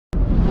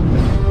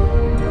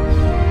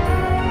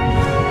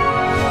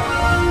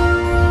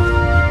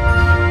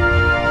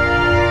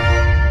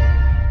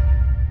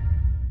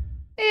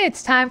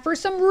It's time for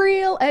some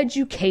real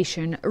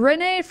education.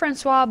 René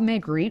Francois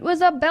Magritte was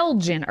a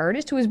Belgian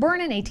artist who was born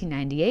in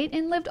 1898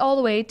 and lived all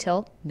the way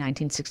till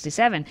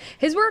 1967.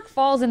 His work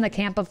falls in the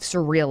camp of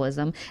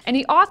surrealism, and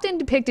he often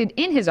depicted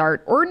in his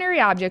art ordinary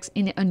objects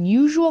in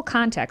unusual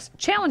contexts,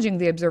 challenging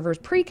the observer's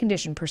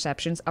preconditioned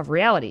perceptions of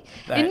reality.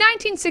 In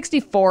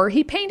 1964,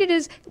 he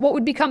painted what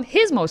would become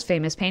his most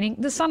famous painting,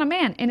 The Son of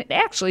Man, and it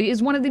actually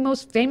is one of the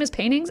most famous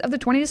paintings of the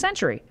 20th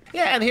century.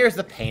 Yeah, and here's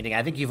the painting.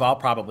 I think you've all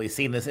probably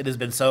seen this. It has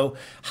been so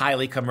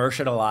highly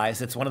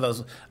commercialized. It's one of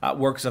those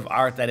works of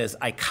art that is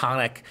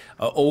iconic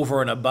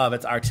over and above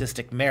its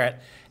artistic merit.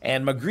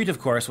 And Magritte, of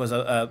course, was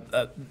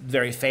a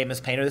very famous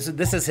painter.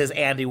 This is his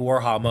Andy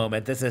Warhol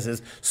moment. This is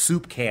his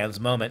soup cans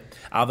moment,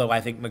 although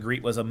I think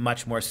Magritte was a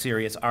much more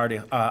serious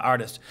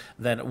artist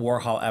than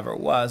Warhol ever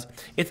was.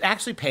 It's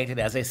actually painted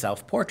as a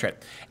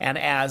self-portrait. And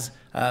as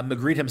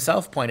Magritte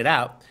himself pointed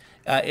out,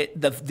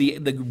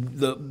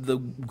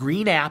 the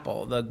green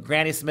apple, the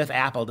Granny Smith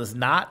apple, does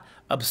not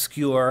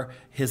obscure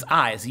his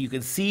eyes. You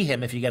can see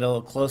him if you get a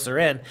little closer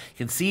in. You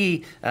can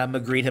see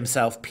Magritte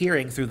himself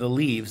peering through the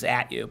leaves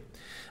at you.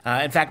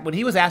 In fact, when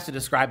he was asked to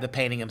describe the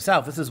painting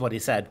himself, this is what he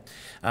said.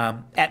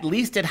 At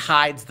least it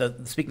hides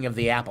speaking of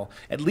the apple,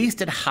 at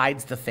least it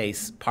hides the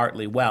face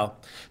partly well.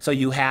 So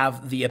you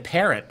have the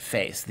apparent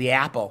face, the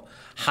apple,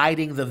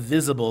 hiding the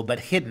visible but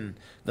hidden,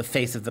 the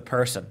face of the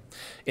person.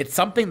 It's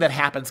something that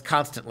happens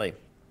constantly.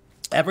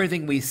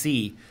 Everything we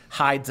see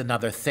hides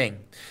another thing.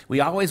 We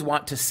always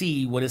want to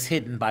see what is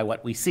hidden by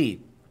what we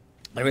see.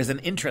 There is an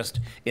interest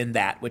in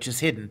that which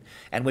is hidden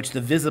and which the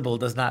visible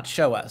does not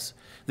show us.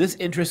 This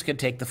interest can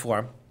take the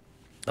form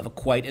of a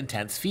quite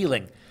intense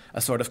feeling, a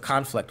sort of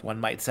conflict, one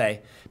might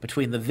say,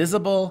 between the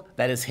visible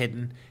that is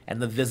hidden and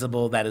the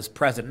visible that is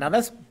present. Now,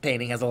 this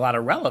painting has a lot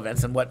of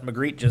relevance in what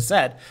Magritte just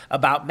said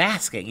about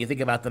masking. You think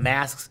about the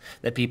masks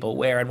that people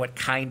wear and what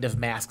kind of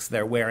masks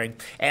they're wearing,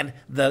 and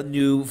the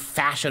new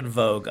fashion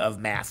vogue of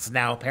masks.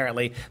 Now,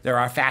 apparently, there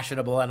are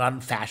fashionable and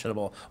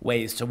unfashionable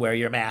ways to wear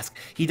your mask.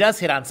 He does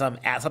hit on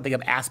something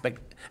of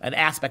an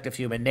aspect of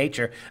human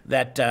nature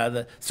that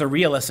the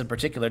surrealists in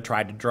particular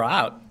tried to draw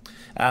out.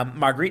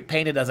 Magritte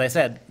painted, as I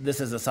said,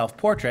 this is a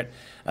self-portrait.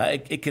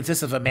 It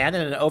consists of a man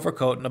in an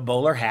overcoat and a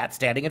bowler hat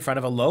standing in front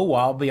of a low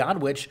wall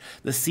beyond which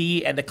the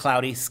sea and a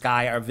cloudy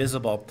sky are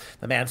visible.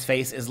 The man's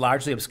face is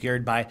largely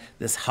obscured by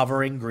this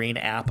hovering green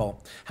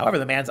apple. However,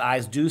 the man's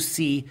eyes do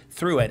see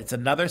through it. It's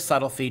another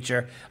subtle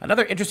feature,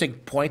 another interesting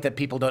point that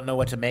people don't know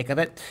what to make of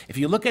it. If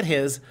you look at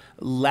his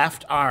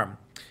left arm,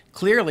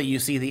 clearly, you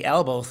see the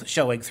elbow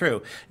showing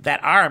through.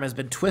 That arm has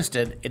been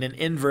twisted in an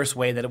inverse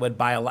way that it would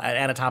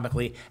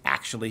anatomically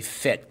actually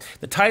fit.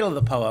 The title of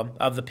the poem,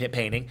 of the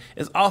painting,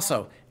 is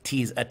also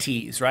a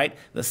tease, right?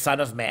 The Son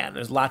of Man.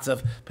 There's lots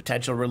of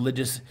potential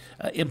religious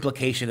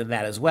implication in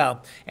that as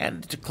well.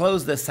 And to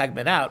close this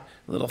segment out,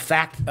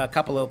 a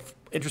couple of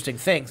interesting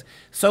things.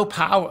 So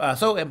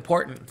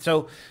important,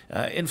 so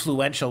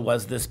influential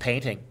was this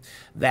painting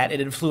that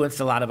it influenced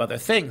a lot of other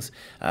things.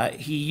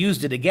 He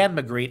used it again,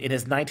 Magritte, in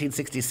his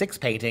 1966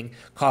 painting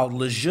called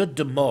Le Jeu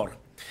de Mort,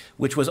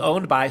 which was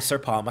owned by Sir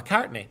Paul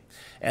McCartney.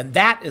 And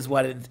that is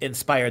what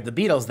inspired the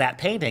Beatles, that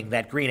painting,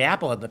 that green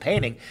apple in the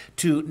painting,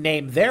 to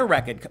name their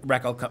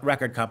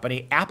record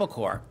company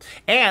Applecore.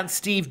 And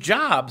Steve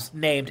Jobs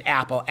named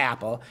Apple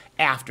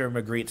after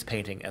Magritte's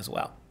painting as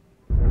well.